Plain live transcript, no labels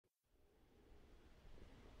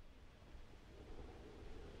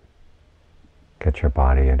Get your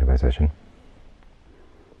body into position.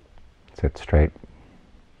 Sit straight,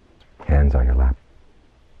 hands on your lap.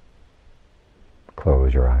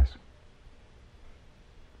 Close your eyes.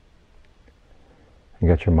 And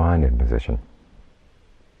get your mind in position.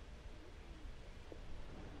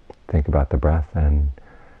 Think about the breath and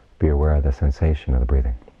be aware of the sensation of the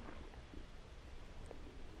breathing.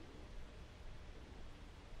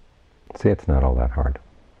 See, it's not all that hard.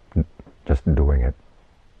 Just doing it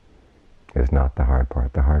is not the hard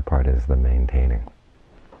part. The hard part is the maintaining.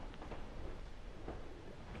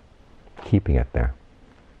 Keeping it there.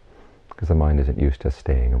 Because the mind isn't used to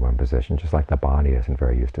staying in one position, just like the body isn't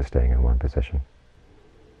very used to staying in one position.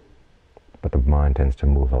 But the mind tends to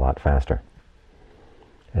move a lot faster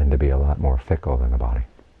and to be a lot more fickle than the body.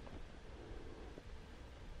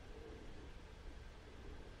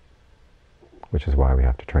 Which is why we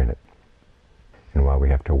have to train it. And why we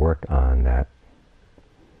have to work on that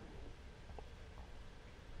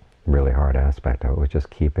really hard aspect of it, which is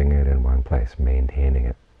keeping it in one place, maintaining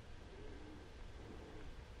it.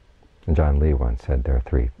 And John Lee once said there are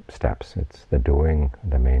 3 steps. It's the doing,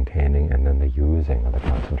 the maintaining, and then the using of the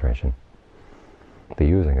concentration. The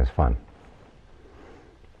using is fun.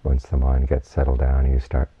 Once the mind gets settled down and you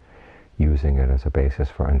start using it as a basis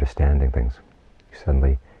for understanding things, you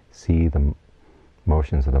suddenly see the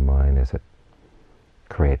motions of the mind as it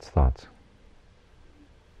creates thoughts.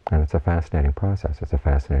 And it's a fascinating process. It's a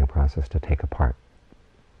fascinating process to take apart.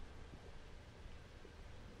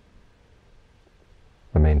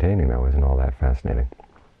 The maintaining, though, isn't all that fascinating.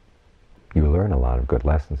 You learn a lot of good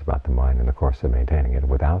lessons about the mind in the course of maintaining it.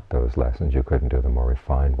 Without those lessons, you couldn't do the more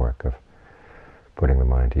refined work of putting the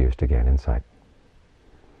mind to use to gain insight.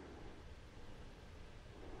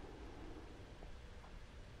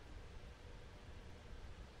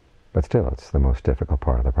 But still, it's the most difficult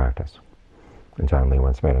part of the practice. And John Lee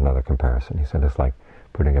once made another comparison. He said it's like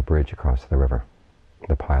putting a bridge across the river.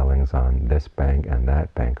 The pilings on this bank and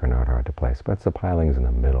that bank are not hard to place, but it's the pilings in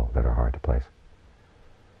the middle that are hard to place.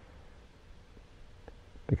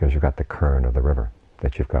 Because you've got the current of the river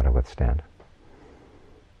that you've got to withstand.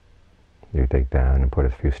 You dig down and put a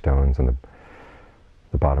few stones on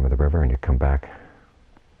the bottom of the river, and you come back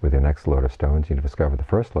with your next load of stones, you discover the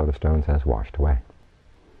first load of stones has washed away.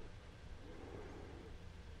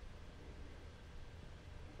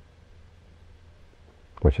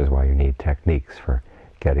 Which is why you need techniques for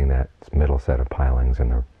getting that middle set of pilings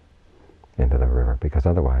into the river, because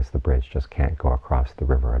otherwise the bridge just can't go across the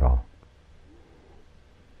river at all.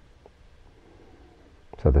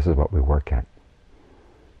 So this is what we work at.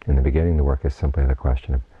 In the beginning, the work is simply the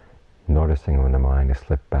question of noticing when the mind is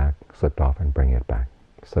slipped off, and bring it back.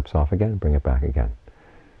 Slips off again, bring it back again.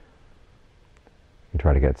 You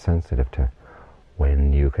try to get sensitive to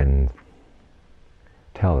when you can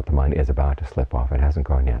tell that the mind is about to slip off. It hasn't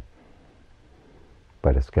gone yet,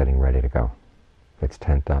 but it's getting ready to go. It's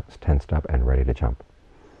tensed up and ready to jump.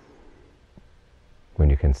 When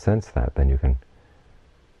you can sense that, then you can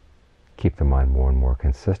keep the mind more and more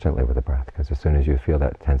consistently with the breath, because as soon as you feel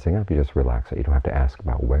that tensing up, you just relax it. You don't have to ask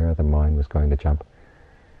about where the mind was going to jump,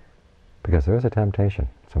 because there is a temptation.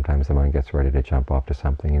 Sometimes the mind gets ready to jump off to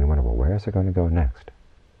something, and you wonder, well, where is it going to go next?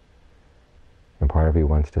 And part of you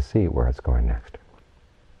wants to see where it's going next.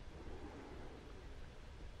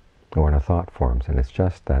 Or when a thought forms, and it's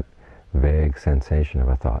just that vague sensation of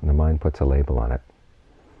a thought, and the mind puts a label on it.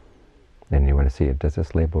 And you want to see, does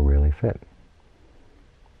this label really fit?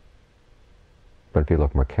 But if you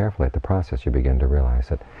look more carefully at the process, you begin to realize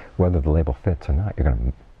that whether the label fits or not,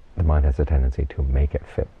 the mind has a tendency to make it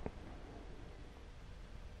fit.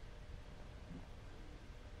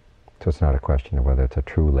 So it's not a question of whether it's a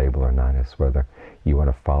true label or not, it's whether you want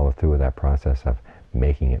to follow through with that process of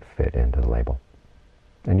making it fit into the label.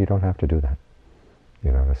 And you don't have to do that.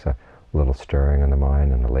 You notice a little stirring in the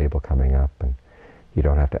mind and the label coming up, and you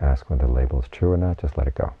don't have to ask whether the label is true or not, just let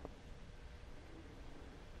it go.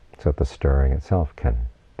 So that the stirring itself can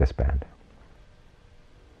disband.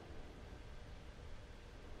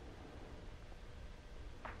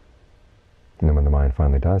 And then when the mind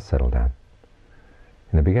finally does settle down,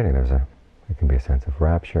 in the beginning there can be a sense of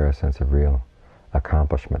rapture, a sense of real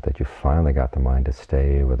accomplishment that you finally got the mind to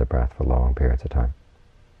stay with the breath for long periods of time.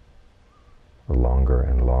 Longer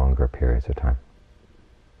and longer periods of time.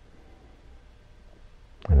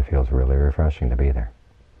 And it feels really refreshing to be there.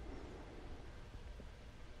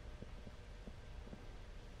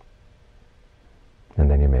 And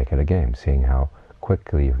then you make it a game, seeing how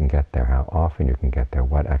quickly you can get there, how often you can get there,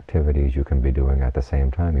 what activities you can be doing at the same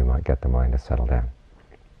time you might get the mind to settle down.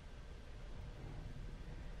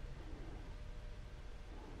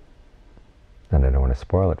 And I don't want to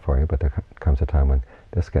spoil it for you, but there comes a time when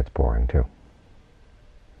this gets boring too.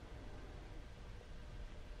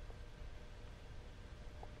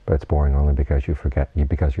 But it's boring only because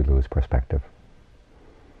because you lose perspective.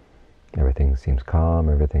 Everything seems calm,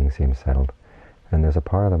 everything seems settled, and there's a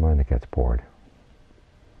part of the mind that gets bored.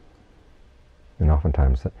 And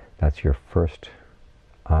oftentimes that's your first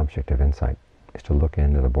object of insight, is to look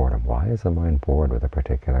into the boredom. Why is the mind bored with a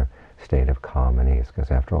particular state of calm and ease?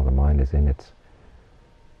 Because after all, the mind is in its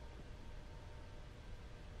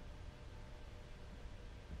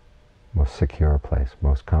most secure place,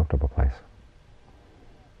 most comfortable place.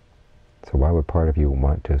 So why would part of you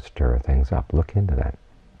want to stir things up? Look into that.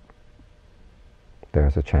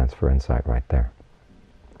 There's a chance for insight right there.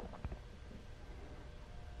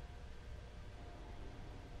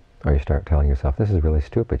 Or you start telling yourself, this is really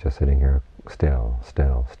stupid, just sitting here still,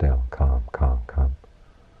 still, still, calm, calm, calm.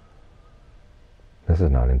 This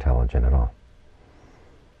is not intelligent at all.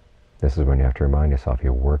 This is when you have to remind yourself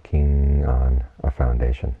you're working on a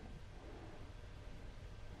foundation.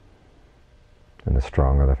 And the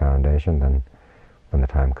stronger the foundation, then when the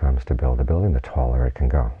time comes to build a building, the taller it can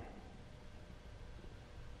go.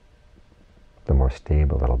 The more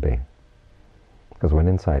stable it'll be. Because when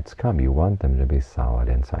insights come, you want them to be solid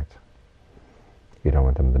insights. You don't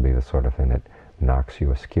want them to be the sort of thing that knocks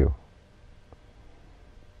you askew.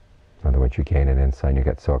 In other words, you gain an insight and you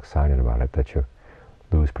get so excited about it that you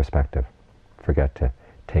lose perspective. Forget to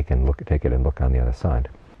take it and look on the other side.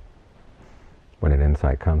 When an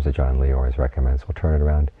insight comes, as John Lee always recommends, we'll turn it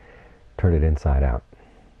around, turn it inside out.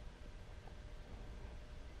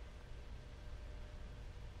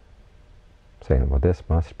 Saying, well, this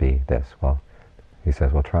must be this. Well, he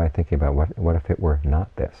says, well, try thinking about what if it were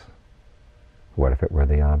not this? What if it were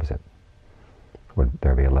the opposite? Would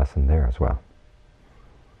there be a lesson there as well?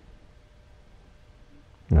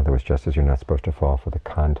 In other words, just as you're not supposed to fall for the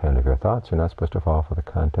content of your thoughts, you're not supposed to fall for the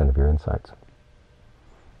content of your insights.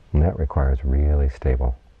 And that requires really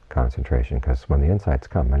stable concentration, because when the insights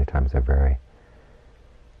come, many times they're very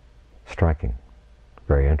striking,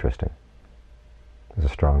 very interesting. There's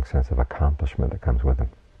a strong sense of accomplishment that comes with them.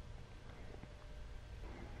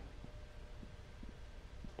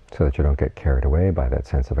 So that you don't get carried away by that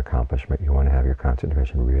sense of accomplishment, you want to have your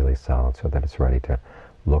concentration really solid so that it's ready to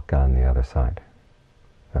look on the other side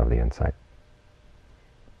of the insight.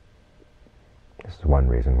 This is one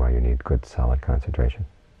reason why you need good, solid concentration.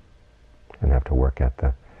 And have to work at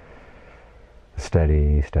the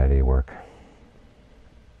steady, steady work.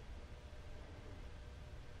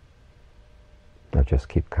 Not just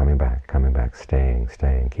keep coming back, staying,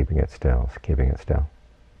 keeping it still, keeping it still.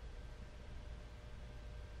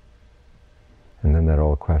 And then that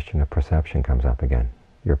old question of perception comes up again.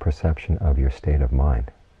 Your perception of your state of mind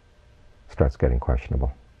starts getting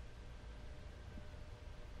questionable.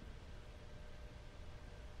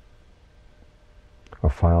 Or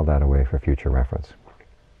file that away for future reference.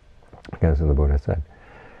 Because as the Buddha said,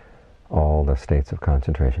 all the states of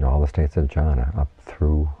concentration, all the states of jhana, up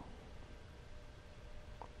through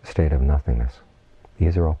the state of nothingness,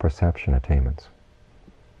 these are all perception attainments.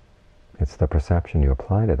 It's the perception you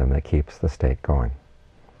apply to them that keeps the state going.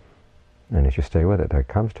 And as you stay with it, there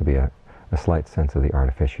comes to be a slight sense of the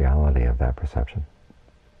artificiality of that perception.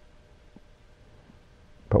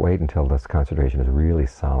 But wait until this concentration is really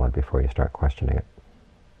solid before you start questioning it.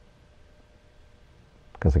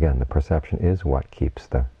 Because again, the perception is what keeps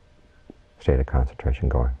the state of concentration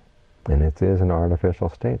going. And it is an artificial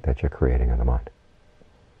state that you're creating in the mind.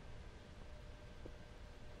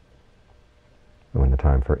 And when the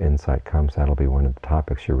time for insight comes, that'll be one of the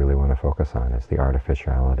topics you really want to focus on, is the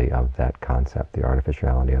artificiality of that concept, the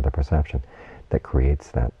artificiality of the perception that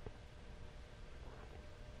creates that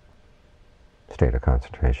state of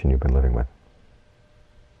concentration you've been living with.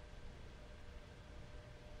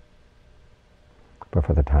 But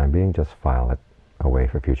for the time being, just file it away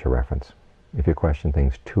for future reference. If you question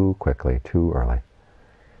things too quickly, too early,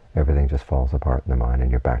 everything just falls apart in the mind and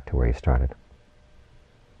you're back to where you started.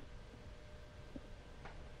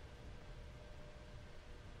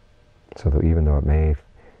 So that even though it may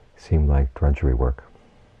seem like drudgery work,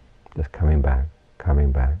 just coming back,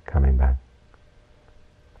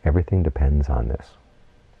 everything depends on this.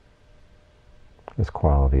 This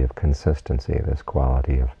quality of consistency, this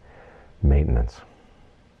quality of maintenance.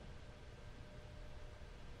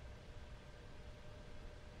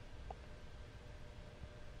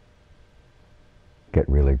 Get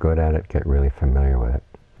really good at it, get really familiar with it.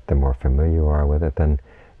 The more familiar you are with it, then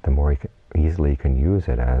the more easily you can use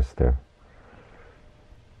it as the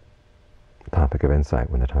topic of insight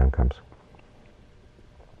when the time comes.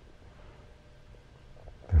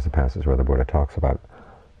 there's a passage where the Buddha talks about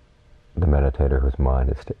the meditator whose mind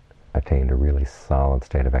has attained a really solid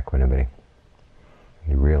state of equanimity.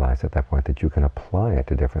 You realize at that point that you can apply it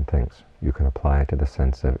to different things. You can apply it to the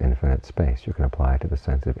sense of infinite space. You can apply it to the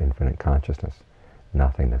sense of infinite consciousness,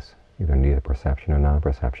 nothingness, either neither perception or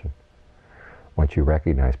non-perception. Once you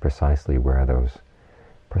recognize precisely where those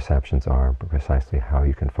perceptions are, precisely how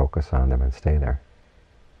you can focus on them and stay there,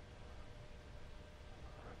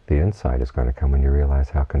 the insight is going to come when you realize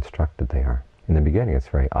how constructed they are. In the beginning, it's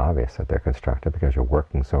very obvious that they're constructed because you're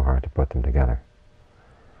working so hard to put them together.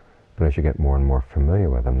 But as you get more and more familiar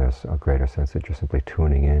with them, there's a greater sense that you're simply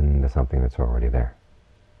tuning in to something that's already there.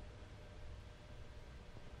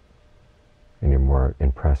 And you're more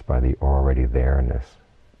impressed by the already there-ness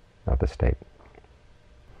of the state.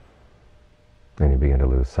 And you begin to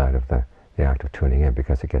lose sight of the act of tuning in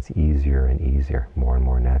because it gets easier and easier, more and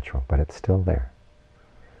more natural. But it's still there.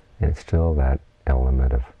 And it's still that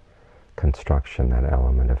element of construction, that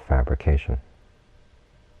element of fabrication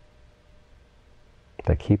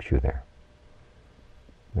that keeps you there.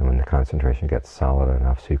 And when the concentration gets solid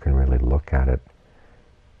enough so you can really look at it,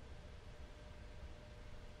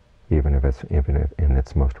 even if in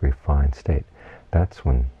its most refined state, that's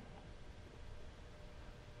when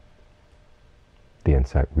the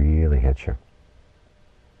insight really hits you.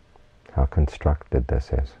 How constructed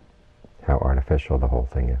this is. How artificial the whole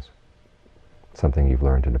thing is. Something you've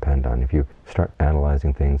learned to depend on. If you start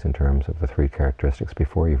analyzing things in terms of the three characteristics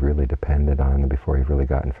before you've really depended on them, before you've really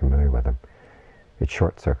gotten familiar with them, it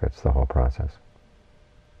short-circuits the whole process.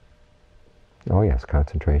 Oh yes,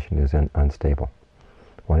 concentration is unstable.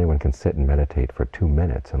 Well, anyone can sit and meditate for 2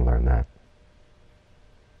 minutes and learn that.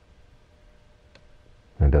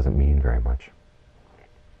 And it doesn't mean very much.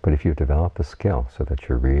 But if you develop the skill so that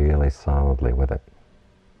you're really solidly with it,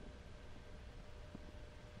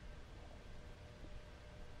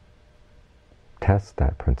 test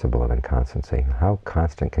that principle of inconstancy. How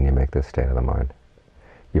constant can you make this state of the mind?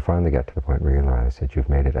 You finally get to the point where you realize that you've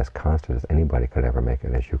made it as constant as anybody could ever make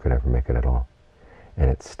it, as you could ever make it at all. And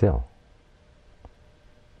it still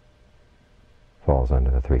falls under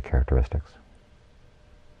the three characteristics.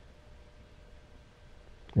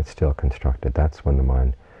 It's still constructed. That's when the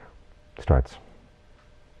mind starts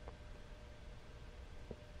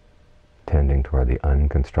tending toward the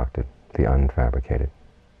unconstructed, the unfabricated.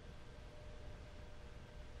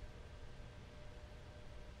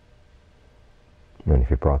 And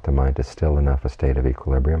if you brought the mind to still enough a state of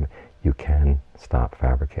equilibrium, you can stop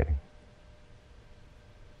fabricating.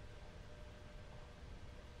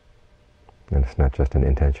 And it's not just an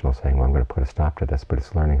intentional saying, well, I'm going to put a stop to this, but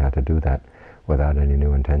it's learning how to do that without any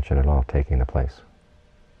new intention at all taking the place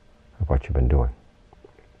of what you've been doing.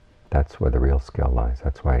 That's where the real skill lies.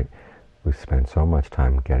 That's why we spend so much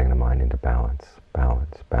time getting the mind into balance,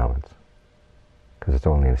 balance, balance. Because it's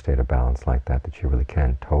only in a state of balance like that that you really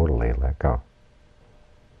can totally let go.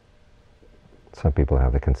 Some people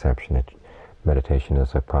have the conception that meditation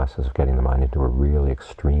is a process of getting the mind into a really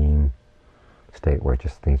extreme state where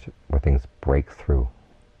things break through,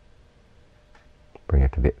 bring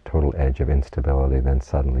it to the total edge of instability, then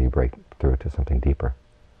suddenly break through to something deeper.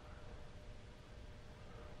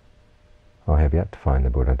 I have yet to find the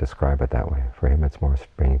Buddha describe it that way. For him, it's more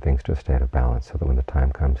bringing things to a state of balance so that when the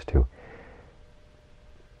time comes to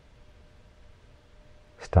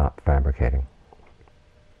stop fabricating,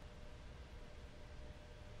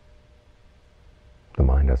 the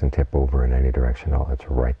mind doesn't tip over in any direction at all. It's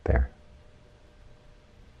right there.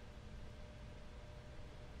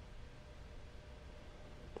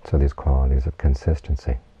 So these qualities of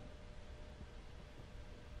consistency,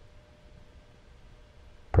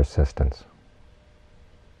 persistence,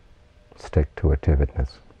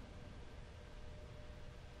 stick-to-itiveness,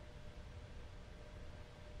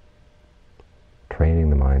 training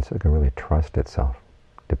the mind so it can really trust itself,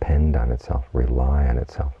 depend on itself, rely on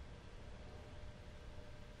itself,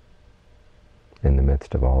 in the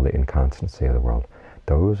midst of all the inconstancy of the world.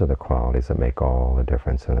 Those are the qualities that make all the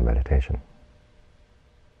difference in the meditation.